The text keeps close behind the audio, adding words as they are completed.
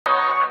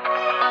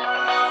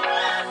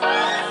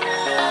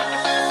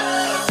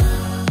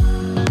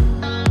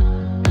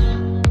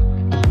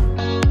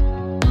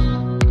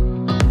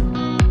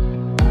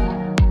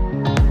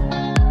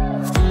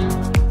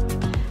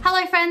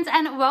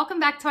welcome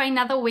back to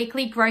another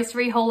weekly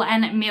grocery haul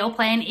and meal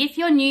plan. If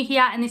you're new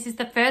here and this is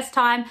the first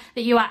time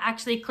that you are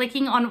actually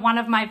clicking on one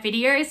of my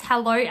videos,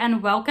 hello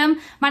and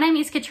welcome. My name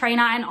is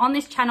Katrina, and on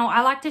this channel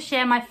I like to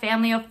share my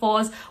family of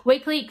four's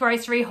weekly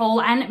grocery haul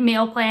and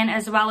meal plan,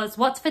 as well as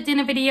what's for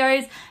dinner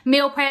videos,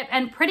 meal prep,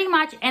 and pretty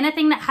much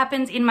anything that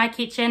happens in my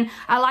kitchen.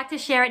 I like to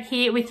share it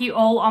here with you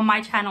all on my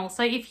channel.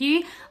 So if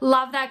you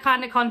love that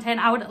kind of content,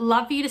 I would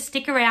love for you to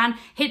stick around,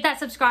 hit that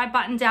subscribe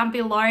button down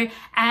below,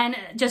 and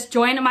just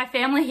join my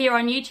family here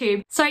on YouTube.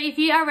 So if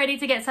you are ready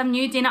to get some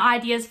new dinner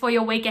ideas for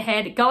your week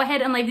ahead, go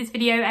ahead and leave this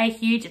video a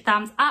huge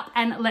thumbs up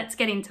and let's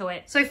get into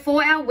it. So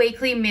for our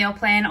weekly meal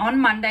plan,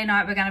 on Monday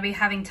night we're going to be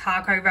having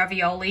taco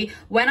ravioli.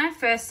 When I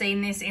first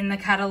seen this in the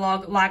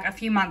catalogue like a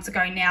few months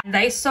ago now,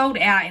 they sold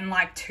out in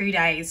like 2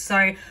 days.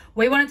 So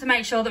we wanted to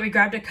make sure that we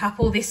grabbed a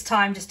couple this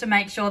time just to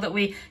make sure that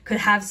we could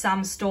have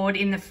some stored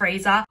in the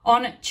freezer.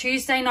 On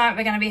Tuesday night,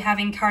 we're going to be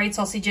having curried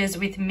sausages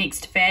with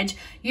mixed veg.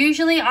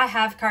 Usually I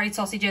have curried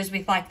sausages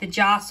with like the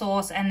jar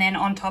sauce and then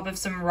on top of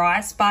some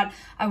rice, but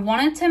I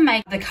wanted to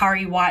make the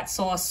curry white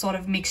sauce sort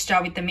of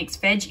mixture with the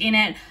mixed veg in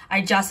it.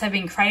 I just have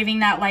been craving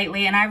that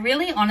lately, and I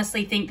really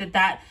honestly think that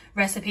that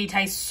recipe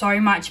tastes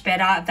so much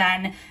better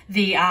than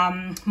the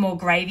more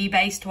gravy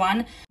based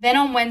one. Then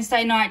on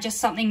Wednesday night, just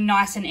something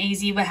nice and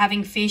easy, we're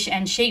having fish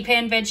and sheet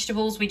pan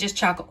vegetables. We just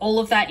chuck all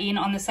of that in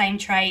on the same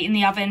tray in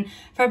the oven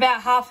for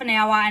about half an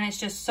hour, and it's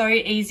just so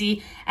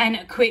easy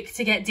and quick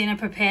to get dinner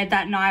prepared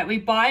that night. We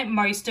buy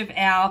most of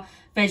our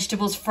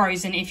vegetables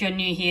frozen if you're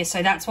new here,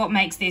 so that's what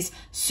makes this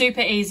super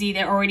easy.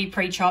 They're already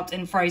pre-chopped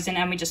and frozen,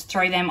 and we just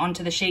throw them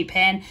onto the sheet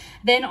pan.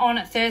 Then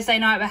on Thursday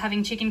night we're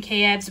having chicken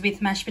Kievs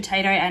with mashed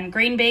potato and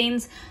green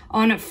beans.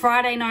 On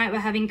Friday night we're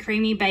having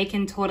creamy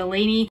bacon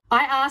tortellini.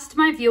 I asked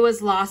my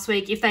viewers last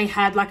week if they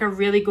had like a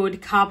really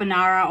good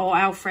carbonara or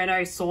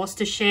alfredo sauce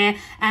to share,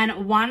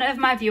 and one of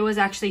my viewers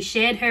actually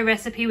shared her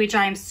recipe, which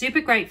I am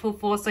super grateful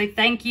for, so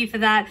thank you for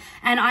that.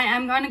 And I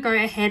am going to go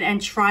ahead and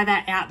try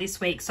that out this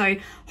week, so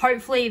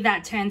hopefully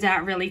that turns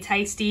out really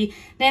tasty.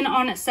 Then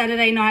on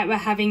Saturday night we're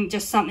having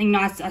just something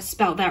nice. I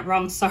spelt that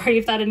wrong, sorry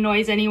if that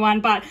annoys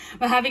anyone, but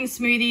we're having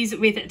smoothies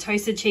with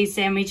toasted cheese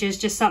sandwiches,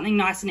 just something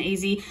nice and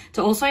easy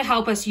to also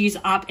help us use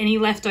up any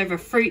leftover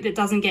fruit that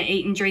doesn't get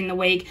eaten during the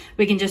week.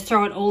 We can just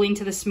throw it all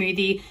into the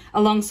smoothie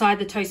alongside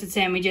the toasted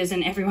sandwiches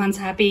and everyone's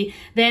happy.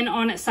 Then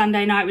on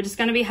Sunday night we're just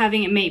going to be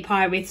having a meat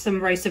pie with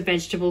some roasted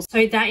vegetables.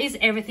 So that is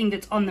everything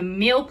that's on the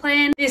meal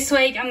plan this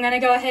week. I'm going to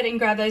go ahead and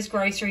grab those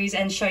groceries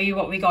and show you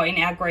what we got in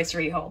our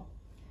grocery haul.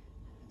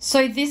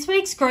 So this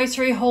week's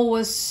grocery haul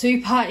was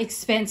super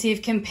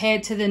expensive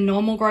compared to the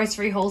normal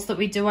grocery hauls that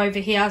we do over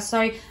here.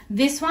 So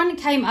this one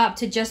came up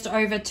to just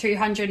over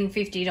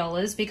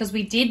 $250 because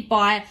we did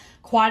buy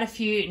quite a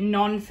few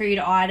non-food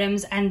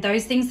items, and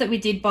those things that we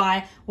did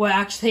buy were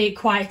actually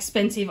quite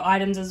expensive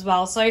items as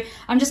well. So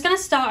I'm just going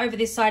to start over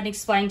this side and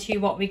explain to you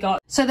what we got.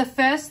 So the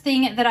first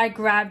thing that I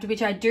grabbed,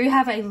 which I do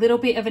have a little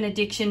bit of an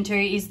addiction to,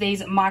 is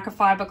these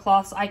microfiber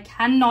cloths. I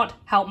cannot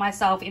help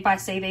myself if I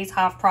see these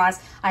half price.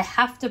 I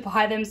have to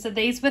buy them. So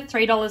these were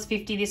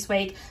 $3.50 this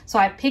week. So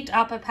I picked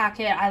up a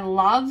packet. I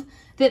love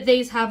that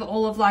these have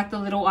all of like the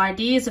little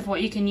ideas of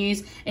what you can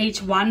use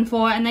each one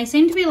for, and they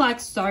seem to be like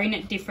sewn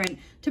different.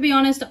 To be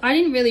honest, I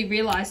didn't really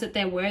realize that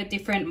there were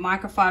different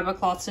microfiber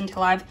cloths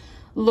until I've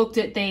looked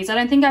at these. I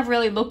don't think I've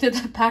really looked at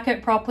the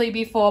packet properly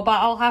before, but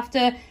I'll have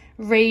to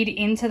read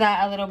into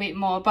that a little bit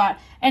more. But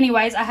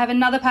anyways, I have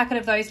another packet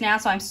of those now,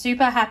 so I'm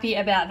super happy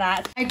about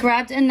that. I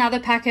grabbed another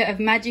packet of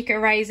magic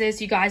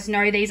erasers. You guys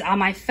know these are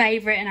my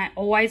favorite, and I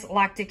always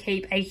like to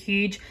keep a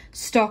huge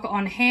stock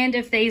on hand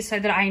of these so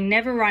that I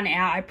never run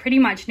out. I pretty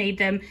much need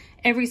them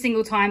every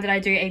single time that I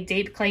do a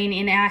deep clean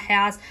in our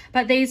house,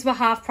 but these were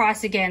half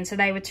price again, so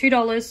they were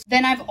 $2.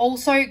 Then I've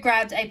also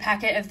grabbed a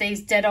packet of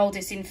these Dettol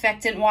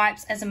disinfectant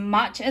wipes. As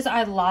much as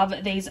I love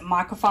these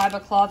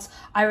microfiber cloths,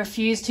 I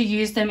refuse to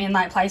use them in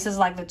like places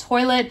like the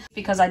toilet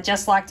because I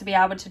just like to be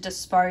able to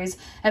dispose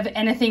of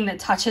anything that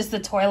touches the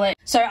toilet.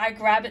 So I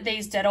grabbed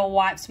these Dettol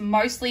wipes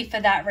mostly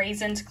for that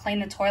reason, to clean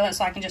the toilet,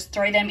 so I can just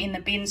throw them in the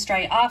bin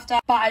straight after.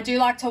 But I do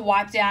like to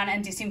wipe down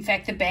and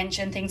disinfect the bench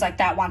and things like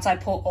that once I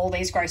put all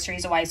these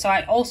groceries away. So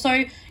I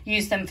also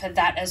use them for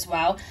that as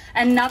well.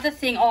 Another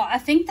thing, I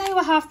think they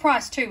were half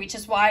price too, which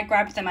is why I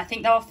grabbed them. I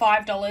think they were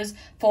 $5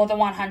 for the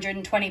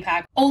 120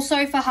 pack.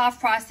 Also for half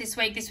price this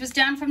week, this was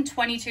down from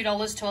 $22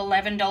 to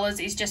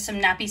 $11, is just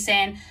some Nappy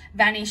Sand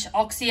Vanish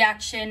Oxy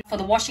Action for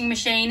the washing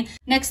machine.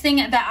 Next thing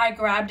that I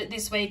grabbed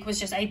this week was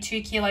just a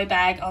 2-kilo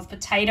bag of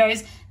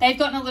potatoes. They've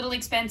gotten a little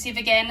expensive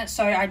again,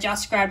 so I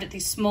just grabbed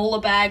this smaller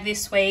bag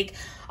this week.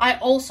 I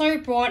also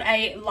brought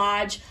a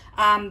large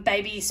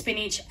baby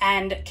spinach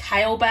and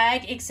kale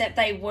bag, except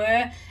they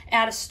were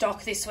out of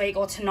stock this week,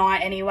 or tonight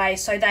anyway,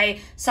 so they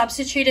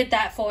substituted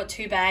that for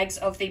 2 bags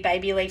of the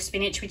baby leaf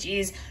spinach, which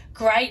is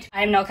great.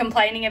 I'm not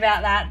complaining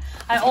about that.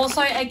 I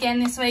also again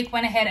this week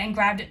went ahead and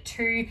grabbed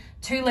two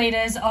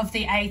liters of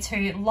the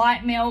A2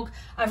 light milk.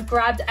 I've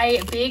grabbed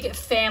a big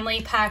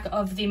family pack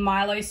of the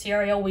Milo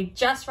cereal. We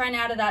just ran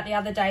out of that the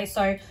other day,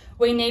 so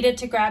we needed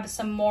to grab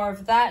some more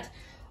of that.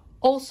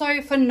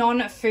 Also, for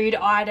non-food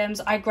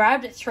items, I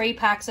grabbed 3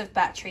 packs of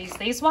batteries.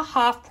 These were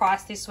half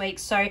price this week,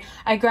 so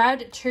I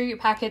grabbed 2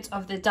 packets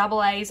of the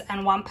AA's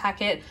and 1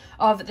 packet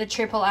of the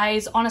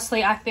AAA's.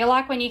 Honestly, I feel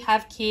like when you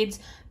have kids,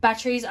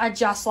 batteries are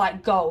just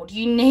like gold.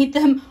 You need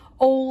them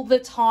all the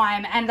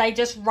time and they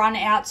just run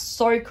out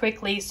so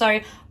quickly.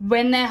 So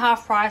when they're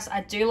half price,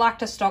 I do like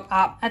to stock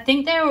up. I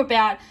think they're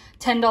about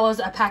 $10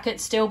 a packet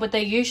still, but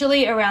they're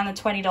usually around the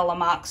 $20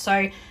 mark.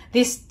 So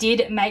this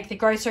did make the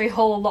grocery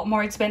haul a lot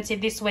more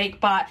expensive this week,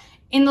 but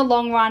in the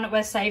long run,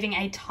 we're saving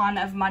a ton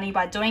of money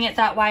by doing it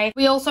that way.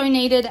 We also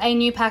needed a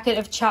new packet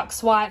of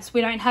Chuck's wipes.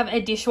 We don't have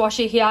a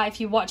dishwasher here. If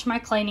you watch my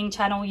cleaning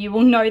channel, you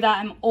will know that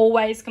I'm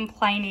always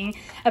complaining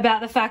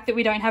about the fact that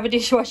we don't have a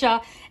dishwasher,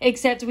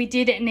 except we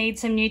did need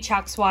some new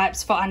Chuck's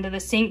wipes for under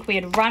the sink. We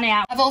had run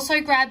out. I've also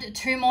grabbed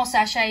 2 more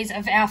sachets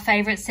of our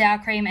favorite sour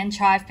cream and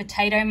chive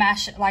potato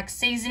mash like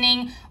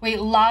seasoning. We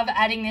love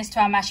adding this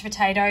to our mashed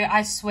potato.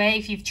 I swear,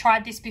 if you've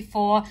tried this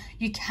before,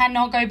 you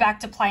cannot go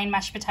back to plain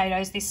mashed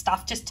potatoes. This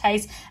stuff just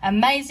tastes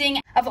amazing.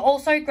 I've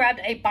also grabbed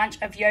a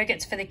bunch of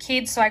yogurts for the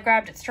kids. So I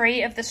grabbed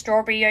 3 of the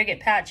strawberry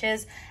yogurt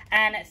pouches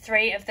and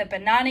 3 of the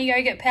banana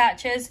yogurt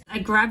pouches. I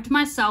grabbed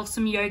myself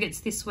some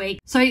yogurts this week.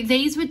 So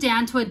these were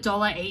down to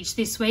 $1 each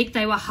this week.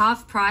 They were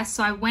half price.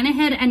 So I went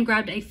ahead and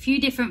grabbed a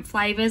few different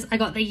flavors. I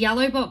got the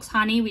yellow box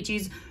honey, which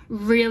is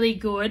really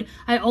good.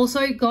 I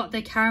also got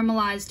the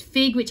caramelized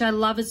fig, which I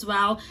love as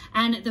well,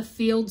 and the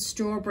field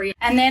strawberry.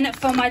 And then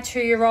for my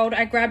 2-year-old,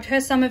 I grabbed her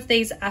some of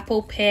these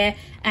apple, pear,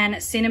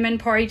 and cinnamon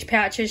porridge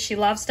pouches. She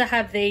loves to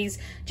have these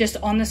just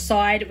on the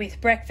side with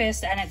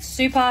breakfast, and it's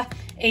super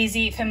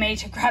easy for me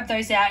to grab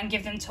those out and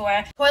give them to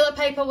her. Toilet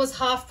paper was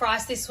half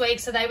price this week,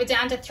 so they were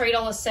down to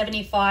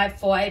 $3.75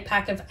 for a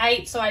pack of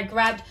 8. So I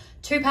grabbed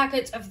 2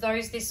 packets of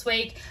those this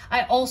week.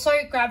 I also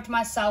grabbed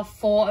myself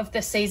 4 of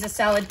the Caesar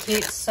salad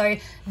kits. So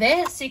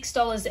they're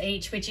 $6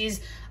 each, which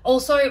is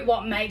also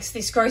what makes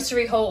this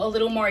grocery haul a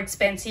little more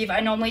expensive.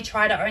 I normally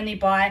try to only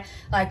buy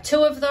like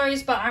 2 of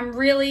those, but I'm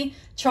really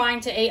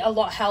trying to eat a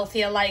lot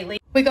healthier lately.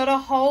 We got a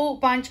whole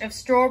bunch of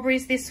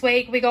strawberries this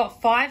week. We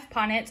got 5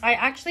 punnets. I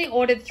actually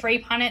ordered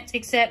 3 punnets,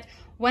 except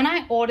when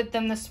I ordered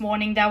them this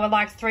morning, they were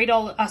like they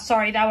were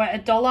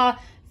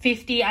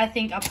 $1.50, I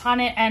think, a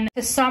punnet, and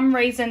for some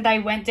reason they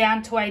went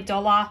down to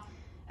 $1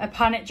 a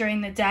punnet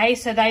during the day,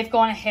 so they've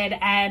gone ahead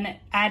and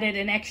added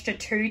an extra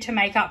 2 to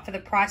make up for the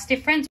price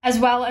difference. As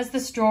well as the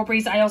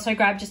strawberries, I also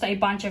grabbed just a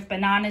bunch of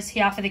bananas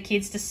here for the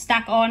kids to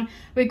snack on.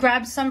 We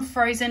grabbed some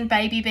frozen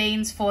baby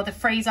beans for the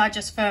freezer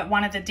just for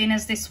one of the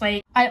dinners this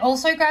week. I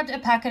also grabbed a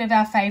packet of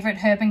our favorite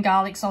herb and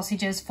garlic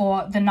sausages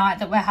for the night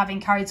that we're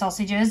having curried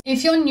sausages.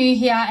 If you're new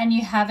here and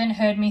you haven't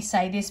heard me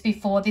say this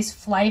before, this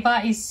flavor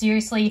is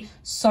seriously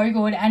so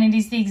good, and it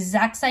is the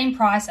exact same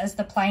price as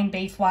the plain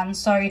beef one,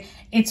 so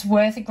it's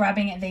worth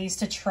grabbing these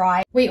to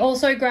try. We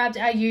also grabbed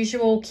our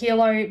usual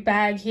kilo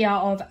bag here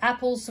of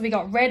apples. So we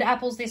got red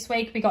apples this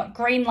week, we got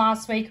green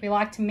last week. We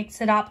like to mix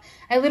it up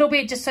a little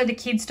bit just so the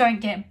kids don't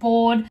get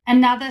bored.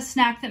 Another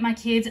snack that my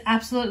kids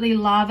absolutely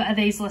love are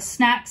these little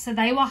snacks. So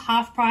they were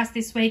half price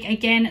this week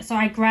again, so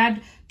I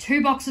grabbed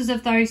 2 boxes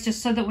of those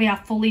just so that we are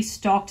fully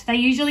stocked. They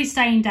usually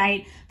stay in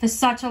date for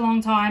such a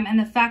long time, and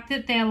the fact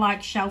that they're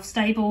like shelf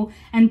stable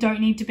and don't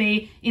need to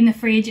be in the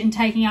fridge and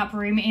taking up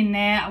room in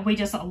there, we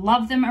just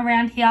love them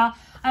around here.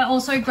 I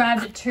also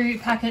grabbed 2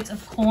 packets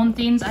of corn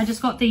thins. I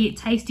just got the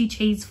tasty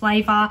cheese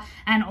flavor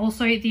and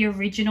also the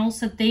original.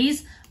 So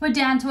these were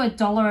down to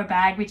 $1 a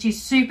bag, which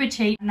is super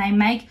cheap, and they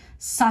make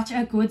such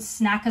a good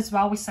snack as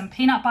well with some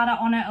peanut butter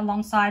on it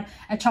alongside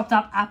a chopped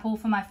up apple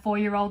for my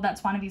 4-year-old.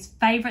 That's one of his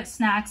favorite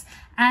snacks.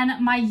 And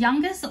my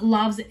youngest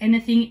loves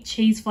anything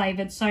cheese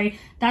flavored, so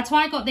that's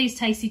why I got these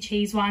tasty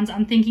cheese ones.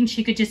 I'm thinking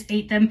she could just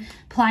eat them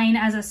plain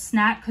as a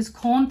snack, because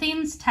corn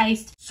thins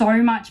taste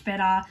so much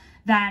better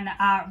than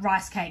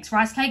rice cakes.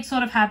 Rice cakes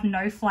sort of have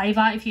no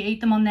flavor if you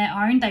eat them on their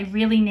own. They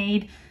really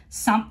need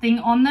something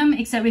on them,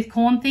 except with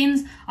corn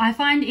thins, I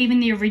find even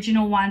the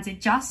original ones,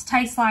 it just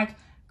tastes like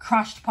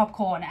crushed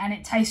popcorn, and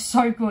it tastes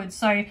so good.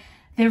 So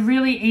they're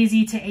really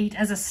easy to eat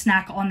as a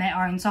snack on their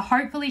own. So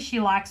hopefully she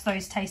likes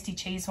those tasty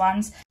cheese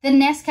ones. The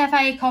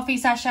Nescafe coffee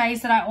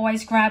sachets that I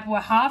always grab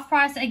were half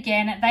price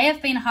again. They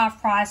have been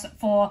half price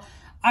for,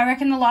 I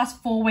reckon, the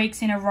last 4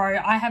 weeks in a row.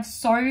 I have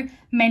so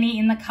many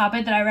in the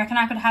cupboard that I reckon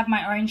I could have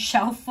my own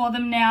shelf for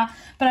them now.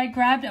 But I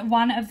grabbed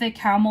one of the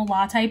caramel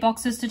latte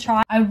boxes to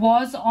try. I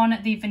was on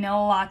the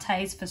vanilla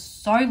lattes for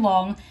so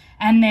long,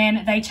 and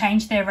then they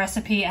changed their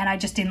recipe and I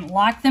just didn't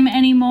like them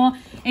anymore.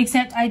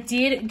 Except I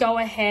did go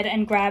ahead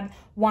and grab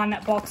 1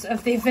 box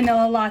of the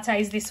vanilla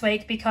lattes this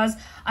week because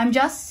I'm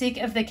just sick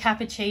of the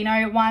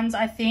cappuccino ones,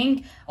 I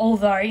think.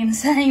 Although in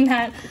saying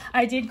that,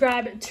 I did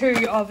grab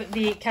 2 of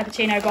the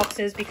cappuccino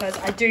boxes because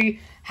I do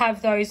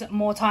have those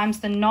more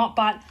times than not,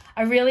 but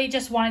I really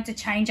just wanted to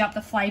change up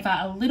the flavor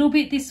a little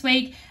bit this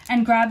week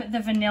and grab the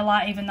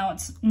vanilla, even though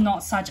it's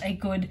not such a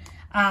good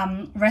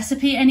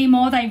recipe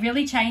anymore. They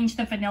really changed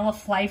the vanilla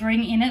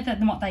flavoring in it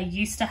than what they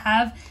used to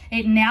have.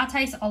 It now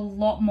tastes a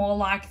lot more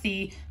like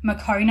the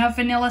Moccona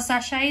vanilla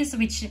sachets,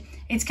 which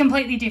it's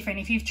completely different.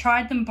 If you've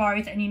tried them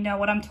both and you know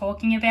what I'm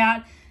talking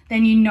about,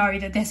 then you know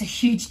that there's a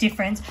huge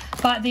difference.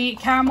 But the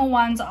caramel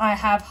ones I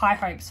have high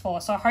hopes for.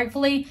 So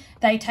hopefully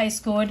they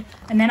taste good.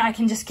 And then I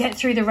can just get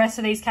through the rest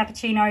of these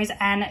cappuccinos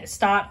and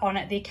start on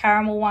the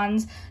caramel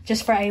ones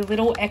just for a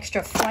little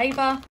extra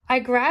flavor. I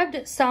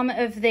grabbed some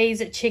of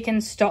these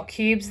chicken stock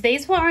cubes.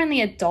 These were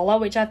only $1,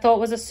 which I thought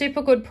was a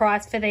super good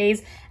price for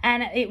these.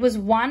 And it was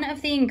one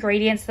of the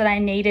ingredients that I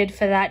needed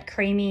for that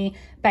creamy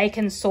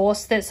bacon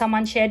sauce that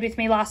someone shared with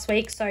me last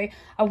week. So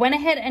I went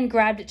ahead and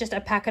grabbed just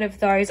a packet of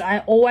those. I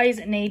always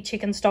need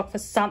chicken stock for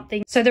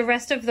something, so the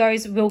rest of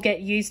those will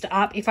get used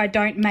up if I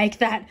don't make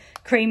that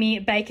creamy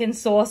bacon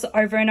sauce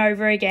over and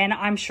over again.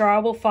 I'm sure I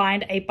will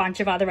find a bunch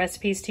of other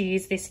recipes to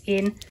use this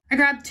in. I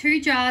grabbed 2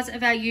 jars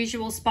of our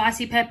usual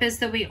spicy peppers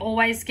that we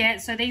always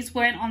get. So these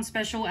weren't on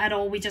special at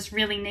all. We just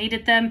really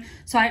needed them.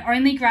 So I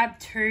only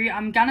grabbed 2.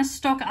 I'm gonna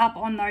stock up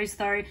on those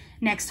though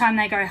next time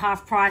they go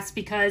half price,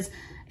 because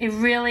it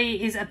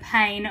really is a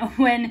pain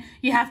when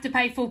you have to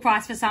pay full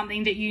price for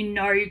something that you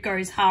know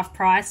goes half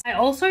price. I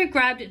also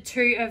grabbed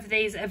 2 of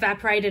these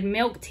evaporated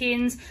milk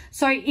tins.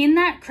 So in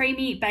that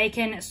creamy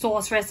bacon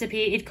sauce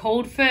recipe, it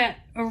called for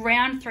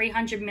around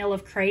 300 ml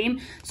of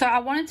cream. So I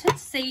wanted to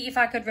see if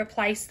I could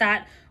replace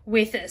that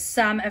with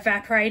some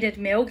evaporated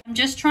milk. I'm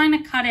just trying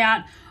to cut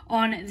out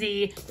on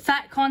the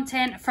fat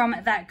content from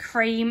that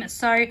cream.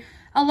 So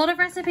a lot of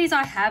recipes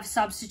I have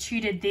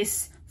substituted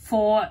this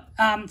for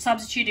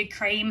substituted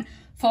cream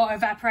for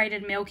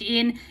evaporated milk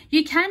in.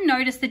 You can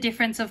notice the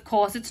difference, of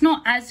course. It's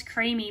not as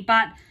creamy,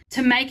 but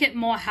to make it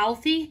more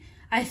healthy,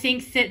 I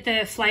think that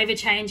the flavor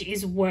change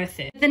is worth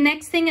it. The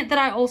next thing that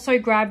I also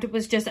grabbed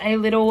was just a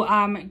little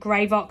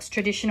Gravox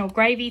traditional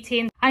gravy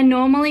tin. I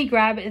normally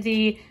grab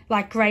the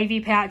gravy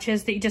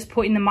pouches that you just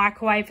put in the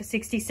microwave for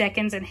 60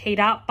 seconds and heat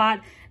up,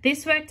 but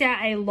this worked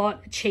out a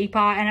lot cheaper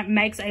and it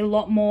makes a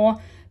lot more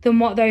than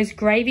what those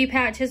gravy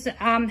pouches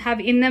have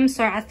in them.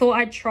 So I thought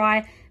I'd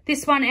try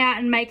this one out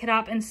and make it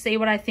up and see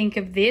what I think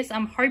of this.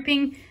 I'm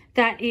hoping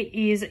that it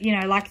is, you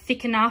know,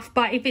 thick enough,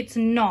 but if it's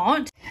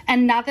not,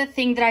 another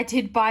thing that I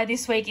did buy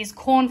this week is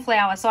corn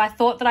flour. So I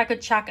thought that I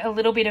could chuck a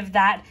little bit of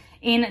that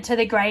into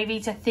the gravy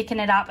to thicken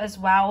it up as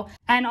well.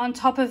 And on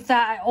top of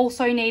that, I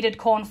also needed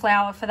corn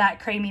flour for that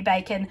creamy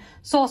bacon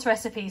sauce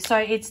recipe. So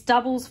it's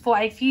doubles for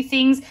a few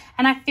things,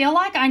 and I feel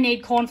like I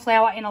need corn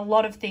flour in a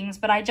lot of things,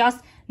 but I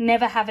just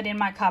never have it in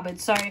my cupboard.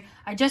 So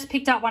I just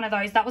picked up one of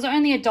those. That was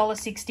only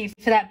 $1.60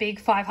 for that big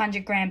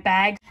 500 gram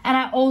bag. And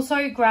I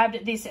also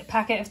grabbed this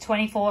packet of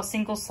 24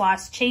 single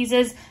slice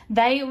cheeses.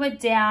 They were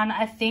down,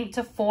 I think,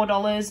 to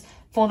 $4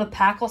 for the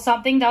pack or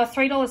something. They were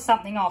 $3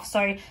 something off,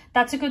 so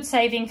that's a good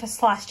saving for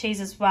sliced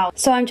cheese as well.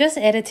 So I'm just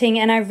editing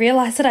and I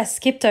realized that I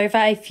skipped over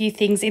a few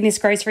things in this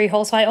grocery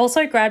haul. So I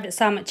also grabbed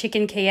some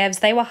chicken Kievs.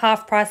 They were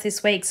half price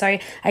this week, so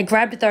I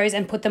grabbed those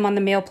and put them on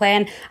the meal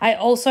plan. I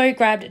also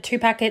grabbed 2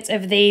 packets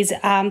of these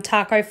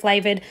taco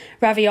flavored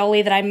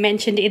ravioli that I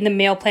mentioned in the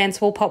meal plan,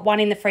 so we'll pop one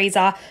in the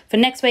freezer for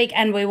next week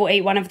and we will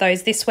eat one of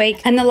those this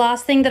week. And the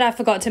last thing that I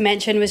forgot to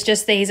mention was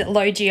just these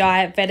low GI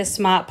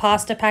Vetasmart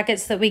pasta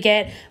packets that we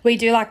get. We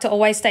do like to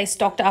always stay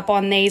stocked up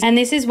on these, and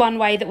this is one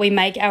way that we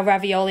make our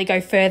ravioli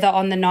go further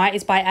on the night,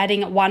 is by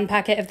adding 1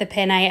 packet of the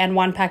penne and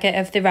 1 packet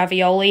of the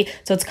ravioli.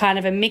 So it's kind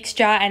of a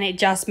mixture and it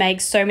just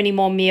makes so many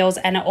more meals,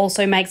 and it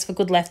also makes for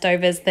good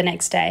leftovers the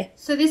next day.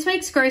 So this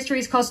week's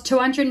groceries cost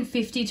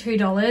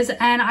 $252,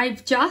 and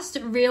I've just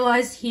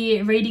realized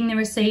here reading the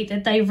receipt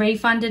that they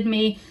refunded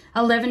me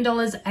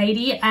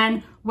 $11.80,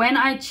 and when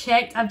I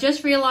checked, I've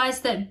just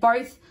realized that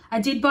I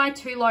did buy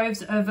 2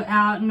 loaves of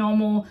our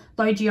normal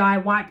low GI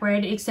white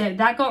bread, except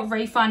that got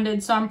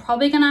refunded. So I'm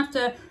probably going to have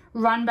to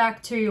run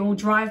back to or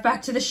drive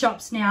back to the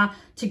shops now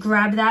to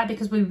grab that,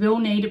 because we will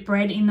need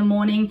bread in the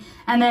morning.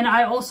 And then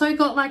I also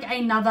got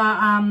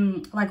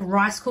another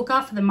rice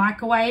cooker for the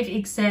microwave,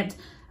 except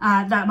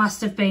that must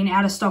have been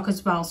out of stock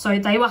as well. So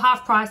they were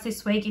half price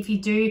this week. If you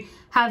do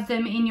have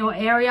them in your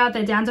area,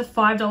 they're down to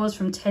 $5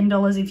 from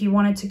 $10 if you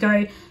wanted to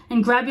go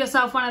and grab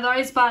yourself one of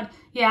those. But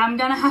yeah, I'm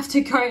gonna have to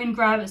go and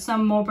grab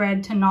some more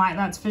bread tonight,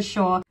 that's for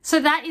sure.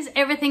 So that is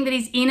everything that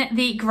is in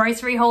the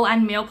grocery haul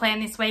and meal plan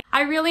this week.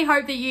 I really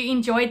hope that you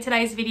enjoyed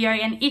today's video,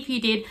 and if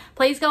you did,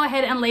 please go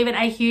ahead and leave it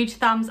a huge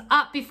thumbs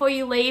up before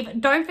you leave.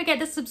 Don't forget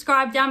to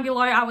subscribe down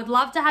below. I would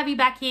love to have you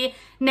back here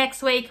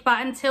next week,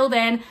 but until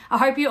then, I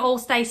hope you all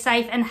stay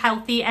safe and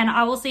healthy, and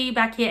I will see you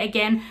back here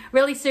again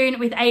really soon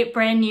with a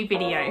brand new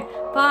video.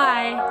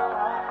 Bye.